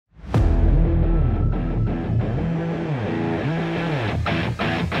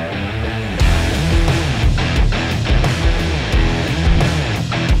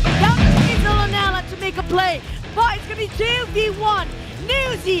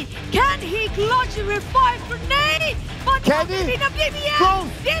Noozy. Can he launch a revive grenade? But Can he? DBS!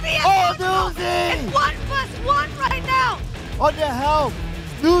 DBS! Oh, Noozy! It's 1+1 right now! On the helm,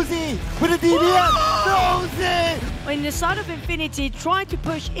 Noozy with a DBS! Noozy! In the side of Infinity, trying to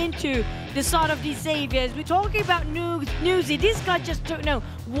push into the side of these saviors. We're talking about Noozy. This guy just don't know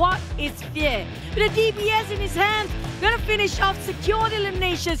what is fear. With a DBS in his hands, gonna finish off secured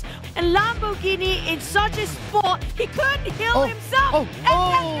eliminations. And Lamborghini in such a spot, he couldn't heal himself.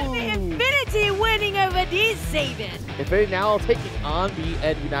 And that's Infinity winning over these saviors. Infinity now taking on the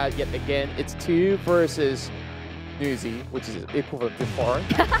Edwina yet again. It's 2 versus Noozy, which is equivalent to 4.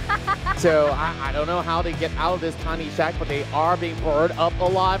 So I don't know how they get out of this tiny shack, but they are being burned up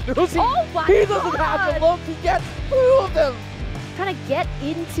alive. Noozy, he doesn't have to look, he gets 2 of them. Trying to get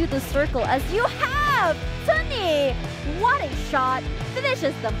into the circle as you have Sunny. What a shot.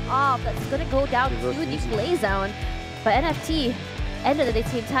 Finishes them off. That's going to go down to the play zone. But NFT ended at the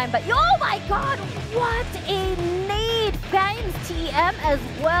same time. But oh my god, what a nade. Bangs TM as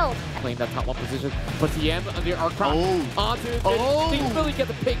well. Playing that top 1 position, but TM under our crowd onto they really get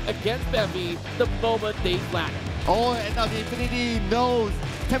the pick against Bambi the moment they land. And now the Infinity knows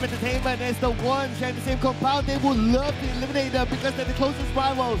Tem Entertainment is the one sharing the same compound. They would love to eliminate them because they're the closest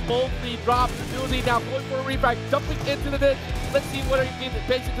rivals. Mostly drops. Noozy now going for a revive, jumping into the ditch. Let's see whether he can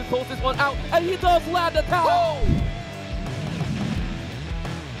basically close this one out. And he does land the tower.